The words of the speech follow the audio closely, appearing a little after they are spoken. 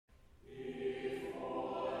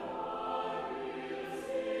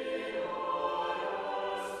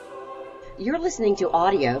You're listening to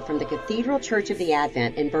audio from the Cathedral Church of the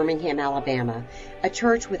Advent in Birmingham, Alabama, a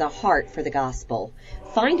church with a heart for the gospel.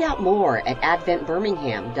 Find out more at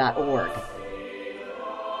adventbirmingham.org.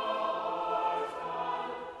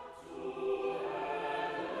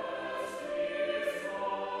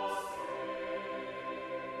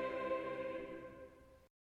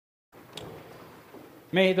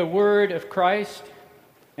 May the word of Christ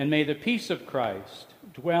and may the peace of Christ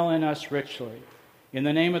dwell in us richly. In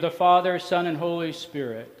the name of the Father, Son, and Holy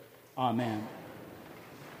Spirit. Amen.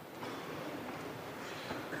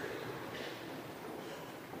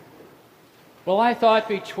 Well, I thought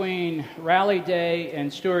between Rally Day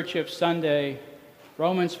and Stewardship Sunday,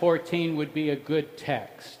 Romans 14 would be a good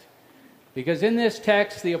text. Because in this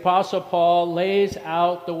text, the Apostle Paul lays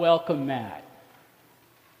out the welcome mat.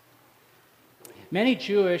 Many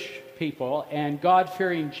Jewish people and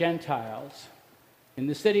God-fearing Gentiles in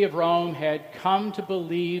the city of Rome had come to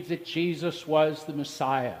believe that Jesus was the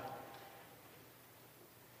Messiah.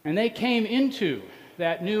 And they came into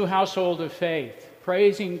that new household of faith,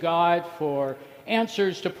 praising God for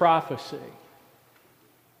answers to prophecy.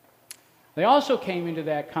 They also came into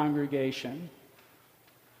that congregation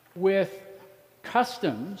with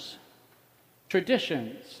customs,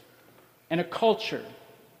 traditions, and a culture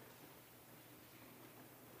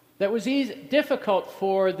that was difficult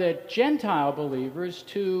for the Gentile believers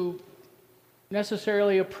to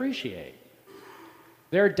necessarily appreciate.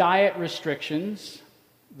 Their diet restrictions,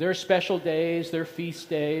 their special days, their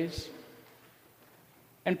feast days.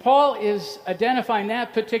 And Paul is identifying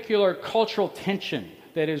that particular cultural tension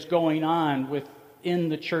that is going on within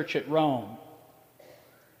the church at Rome.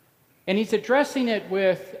 And he's addressing it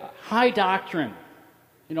with high doctrine,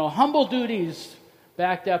 humble duties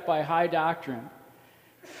backed up by high doctrine.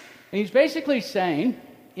 And he's basically saying,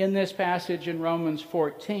 in this passage in Romans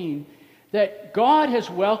 14, that God has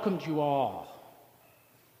welcomed you all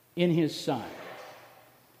in his Son.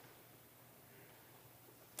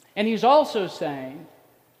 And he's also saying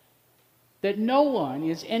that no one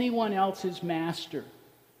is anyone else's master.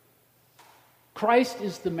 Christ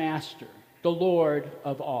is the master, the Lord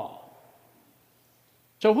of all.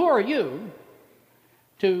 So who are you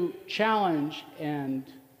to challenge and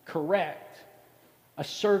correct a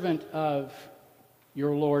servant of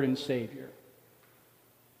your Lord and Savior?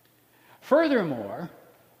 Furthermore,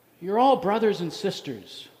 you're all brothers and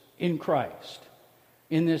sisters in Christ,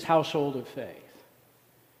 in this household of faith.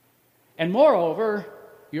 And moreover,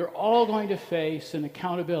 you're all going to face an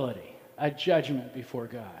accountability, a judgment before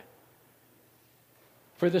God.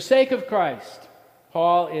 For the sake of Christ,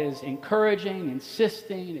 Paul is encouraging,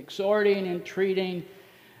 insisting, exhorting, entreating.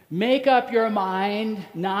 Make up your mind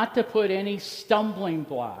not to put any stumbling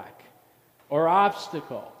block or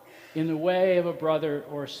obstacle in the way of a brother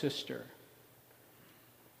or sister.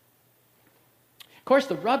 Of course,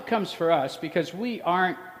 the rub comes for us because we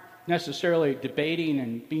aren't necessarily debating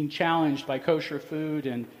and being challenged by kosher food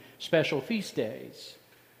and special feast days.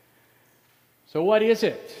 So what is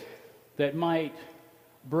it that might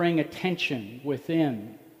bring attention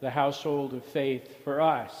within the household of faith for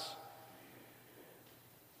us?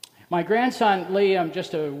 My grandson, Liam,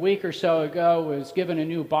 just a week or so ago, was given a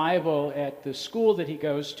new Bible at the school that he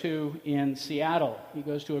goes to in Seattle. He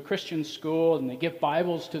goes to a Christian school, and they give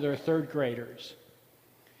Bibles to their third graders.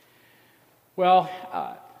 Well,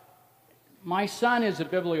 my son is a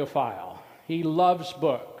bibliophile. He loves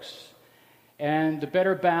books. And the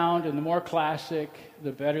better bound and the more classic,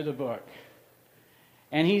 the better the book.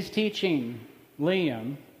 And he's teaching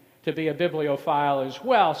Liam to be a bibliophile as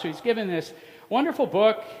well. So he's given this wonderful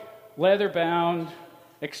book, leather-bound,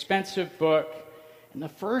 expensive book. And the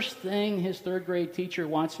first thing his third grade teacher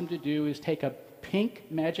wants him to do is take a pink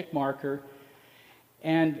magic marker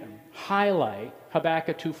and highlight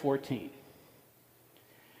Habakkuk 2:14.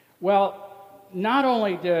 Well, not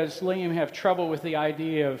only does Liam have trouble with the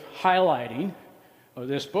idea of highlighting of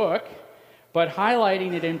this book, but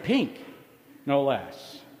highlighting it in pink, no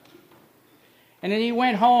less. And then he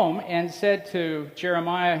went home and said to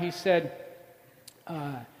Jeremiah, he said,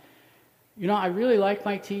 I really like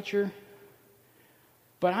my teacher,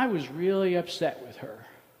 but I was really upset with her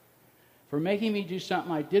for making me do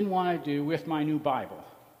something I didn't want to do with my new Bible.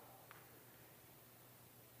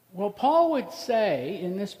 Well, Paul would say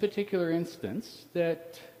in this particular instance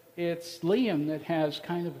that it's Liam that has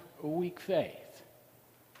kind of a weak faith.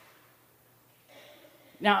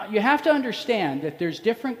 Now, you have to understand that there's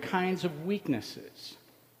different kinds of weaknesses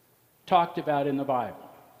talked about in the Bible.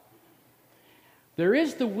 There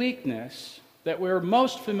is the weakness that we're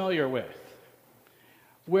most familiar with,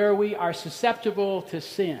 where we are susceptible to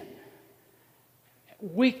sin,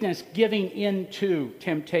 weakness giving into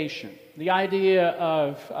temptation. The idea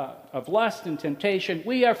of lust and temptation,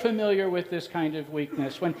 we are familiar with this kind of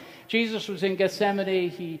weakness. When Jesus was in Gethsemane,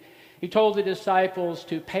 he told the disciples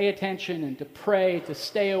to pay attention and to pray, to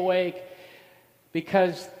stay awake,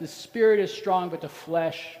 because the spirit is strong, but the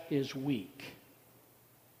flesh is weak.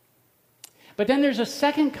 But then there's a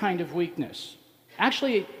second kind of weakness.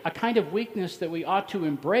 Actually, a kind of weakness that we ought to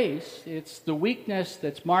embrace. It's the weakness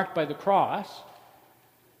that's marked by the cross.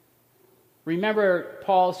 Remember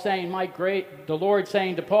Paul saying, the Lord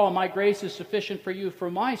saying to Paul, "My grace is sufficient for you,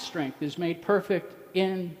 for my strength is made perfect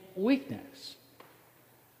in weakness."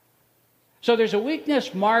 So there's a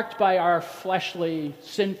weakness marked by our fleshly,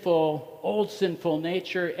 old sinful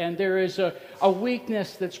nature, and there is a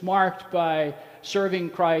weakness that's marked by serving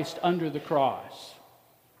Christ under the cross.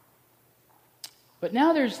 But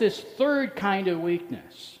now there's this third kind of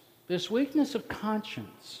weakness, this weakness of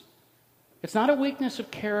conscience. It's not a weakness of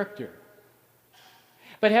character.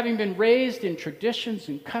 But having been raised in traditions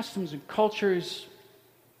and customs and cultures,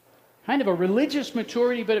 kind of a religious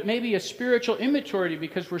maturity, but it may be a spiritual immaturity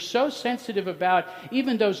because we're so sensitive about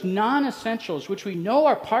even those non-essentials, which we know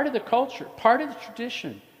are part of the culture, part of the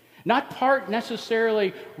tradition, not part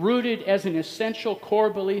necessarily rooted as an essential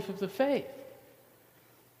core belief of the faith.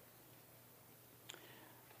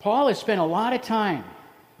 Paul has spent a lot of time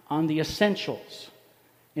on the essentials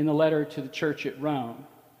in the letter to the church at Rome.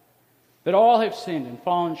 That all have sinned and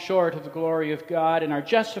fallen short of the glory of God and are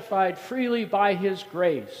justified freely by His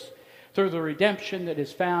grace through the redemption that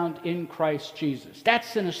is found in Christ Jesus.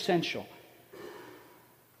 That's an essential.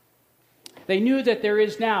 They knew that there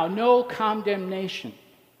is now no condemnation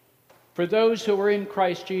for those who are in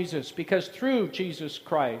Christ Jesus, because through Jesus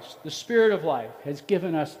Christ, the Spirit of life has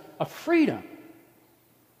given us a freedom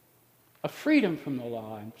from the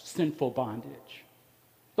law and sinful bondage.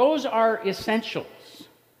 Those are essentials.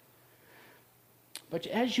 But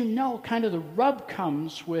as you know, kind of the rub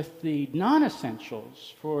comes with the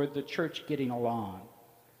non-essentials for the church getting along.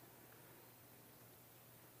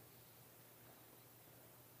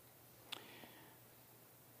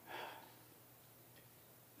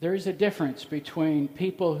 There is a difference between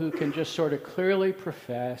people who can just sort of clearly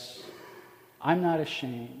profess, "I'm not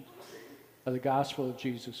ashamed of the gospel of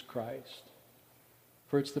Jesus Christ,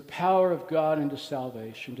 for it's the power of God unto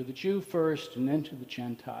salvation, to the Jew first and then to the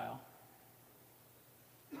Gentile."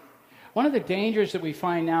 One of the dangers that we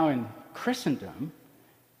find now in Christendom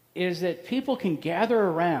is that people can gather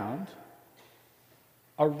around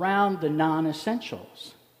the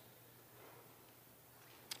non-essentials.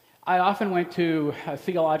 I often went to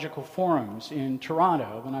theological forums in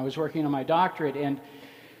Toronto when I was working on my doctorate, and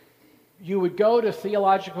you would go to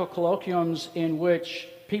theological colloquiums in which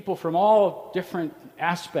people from all different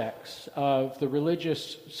aspects of the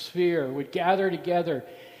religious sphere would gather together,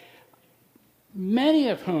 many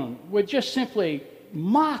of whom would just simply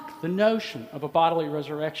mock the notion of a bodily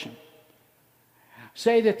resurrection.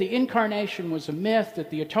 Say that the incarnation was a myth,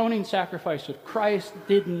 that the atoning sacrifice of Christ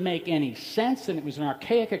didn't make any sense, and it was an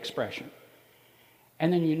archaic expression.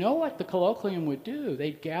 And then you know what the colloquium would do?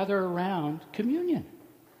 They'd gather around communion.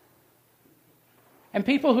 And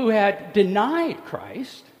people who had denied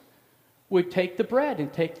Christ would take the bread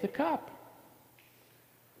and take the cup.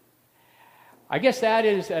 I guess that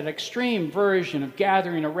is an extreme version of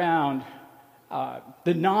gathering around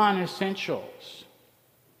the non-essentials,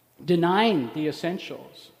 denying the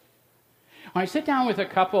essentials. When I sit down with a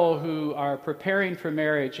couple who are preparing for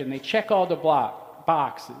marriage and they check all the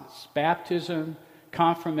boxes, baptism,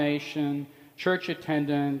 confirmation, church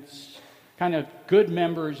attendance, kind of good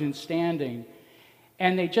members in standing,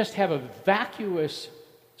 and they just have a vacuous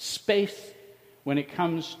space when it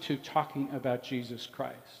comes to talking about Jesus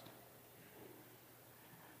Christ.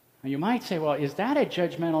 Now you might say, well, is that a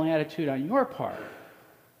judgmental attitude on your part?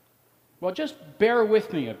 Well, just bear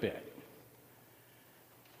with me a bit.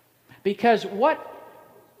 Because what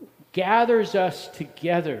gathers us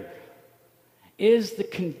together is the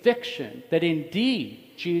conviction that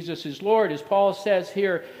indeed Jesus is Lord. As Paul says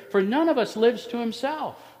here, for none of us lives to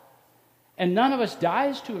himself, and none of us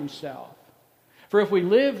dies to himself. For if we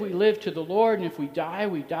live, we live to the Lord, and if we die,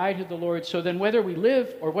 we die to the Lord. So then whether we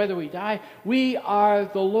live or whether we die, we are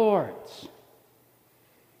the Lord's.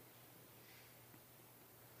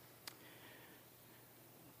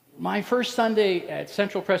 My first Sunday at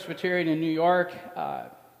Central Presbyterian in New York,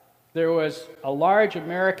 there was a large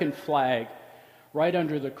American flag right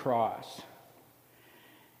under the cross.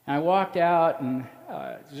 And I walked out and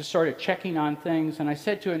just started checking on things, and I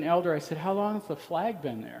said to an elder, I said, how long has the flag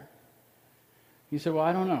been there? He said, well,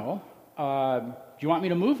 I don't know. Do you want me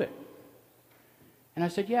to move it? And I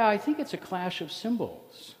said, yeah, I think it's a clash of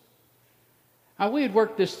symbols. We had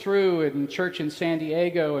worked this through in church in San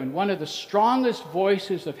Diego, and one of the strongest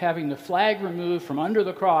voices of having the flag removed from under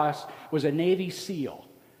the cross was a Navy SEAL.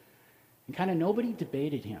 And kind of nobody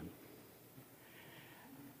debated him.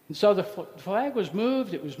 And so the flag was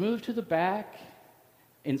moved. It was moved to the back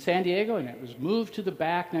in San Diego, and it was moved to the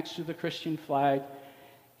back next to the Christian flag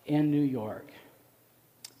in New York.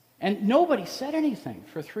 And nobody said anything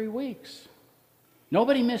for 3 weeks.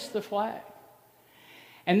 Nobody missed the flag.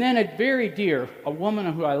 And then a very dear, a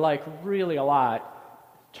woman who I like really a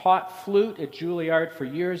lot, taught flute at Juilliard for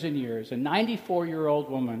years and years, a 94-year-old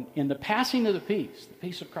woman, in the passing of the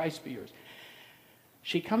peace of Christ be yours.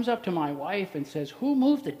 She comes up to my wife and says, "Who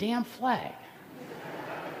moved the damn flag?"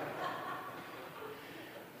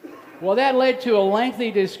 Well, that led to a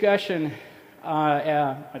lengthy discussion,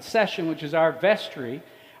 a session, which is our vestry,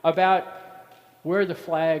 about where the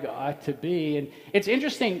flag ought to be. And it's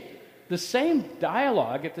interesting, the same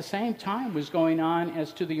dialogue at the same time was going on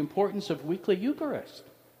as to the importance of weekly Eucharist.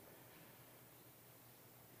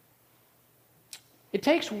 It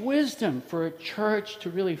takes wisdom for a church to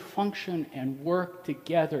really function and work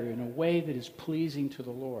together in a way that is pleasing to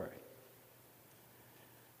the Lord.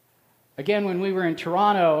 Again, when we were in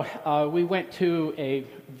Toronto, we went to a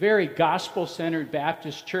very gospel-centered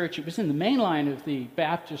Baptist church. It was in the main line of the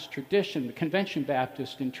Baptist tradition, the Convention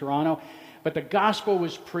Baptist in Toronto, but the gospel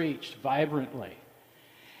was preached vibrantly.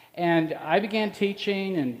 And I began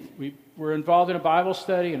teaching, and we were involved in a Bible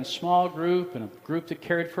study in a small group, and a group that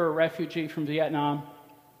cared for a refugee from Vietnam.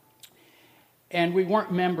 And we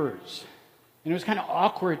weren't members. And it was kind of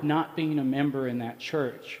awkward not being a member in that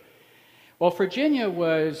church. Well, Virginia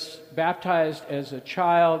was baptized as a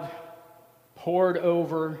child, poured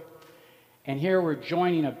over, and here we're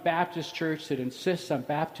joining a Baptist church that insists on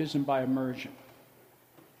baptism by immersion.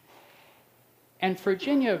 And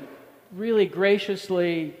Virginia really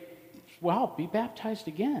graciously, well, be baptized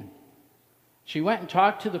again. She went and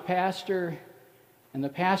talked to the pastor, and the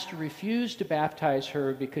pastor refused to baptize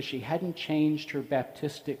her because she hadn't changed her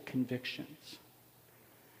Baptistic convictions.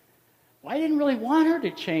 Well, I didn't really want her to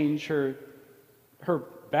change her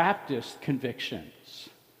Baptist convictions.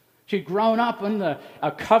 She'd grown up in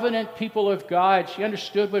a covenant people of God. She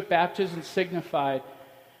understood what baptism signified.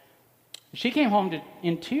 She came home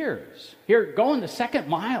in tears, here going the second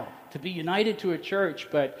mile to be united to a church,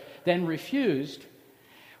 but then refused.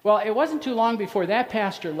 Well, it wasn't too long before that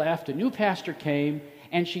pastor left, a new pastor came,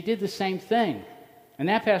 and she did the same thing. And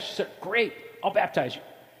that pastor said, "Great, I'll baptize you."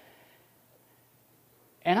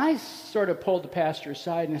 And I sort of pulled the pastor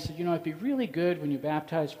aside and I said, it'd be really good when you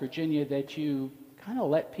baptize Virginia that you kind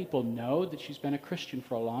of let people know that she's been a Christian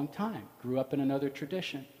for a long time, grew up in another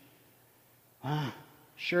tradition.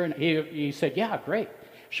 Sure enough, he said, yeah, great.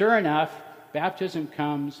 Sure enough, baptism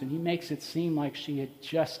comes and he makes it seem like she had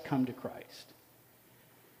just come to Christ.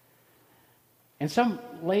 And some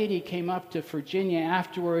lady came up to Virginia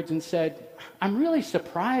afterwards and said, "I'm really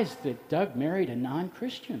surprised that Doug married a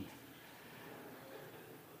non-Christian."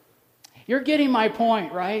 You're getting my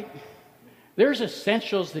point, right? There's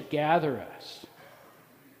essentials that gather us.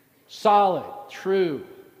 Solid, true,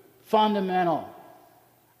 fundamental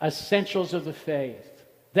essentials of the faith.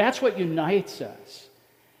 That's what unites us.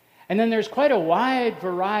 And then there's quite a wide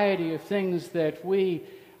variety of things that we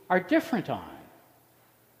are different on.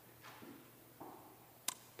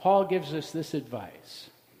 Paul gives us this advice.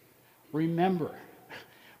 Remember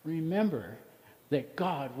that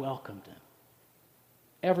God welcomed them.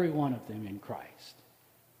 Every one of them in Christ.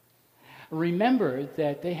 Remember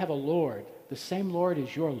that they have a Lord, the same Lord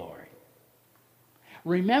as your Lord.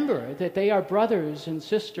 Remember that they are brothers and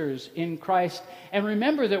sisters in Christ. And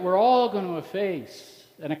remember that we're all going to face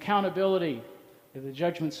an accountability at the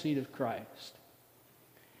judgment seat of Christ.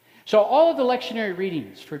 So all of the lectionary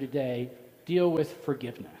readings for today deal with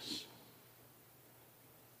forgiveness.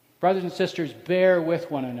 Brothers and sisters, bear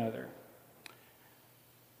with one another.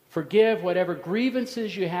 Forgive whatever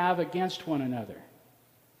grievances you have against one another.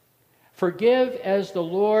 Forgive as the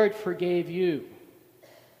Lord forgave you.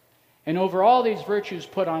 And over all these virtues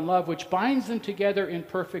put on love, which binds them together in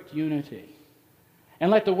perfect unity.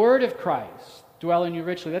 And let the word of Christ dwell in you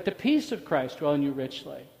richly. Let the peace of Christ dwell in you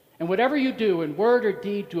richly. And whatever you do in word or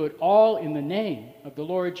deed, do it all in the name of the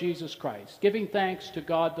Lord Jesus Christ, giving thanks to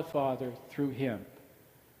God the Father through him.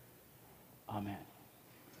 Amen.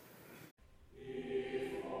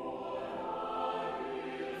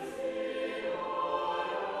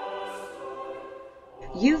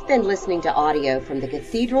 You've been listening to audio from the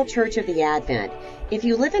Cathedral Church of the Advent. If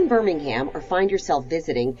you live in Birmingham or find yourself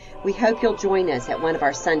visiting, we hope you'll join us at one of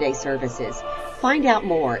our Sunday services. Find out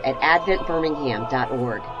more at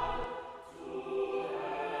adventbirmingham.org.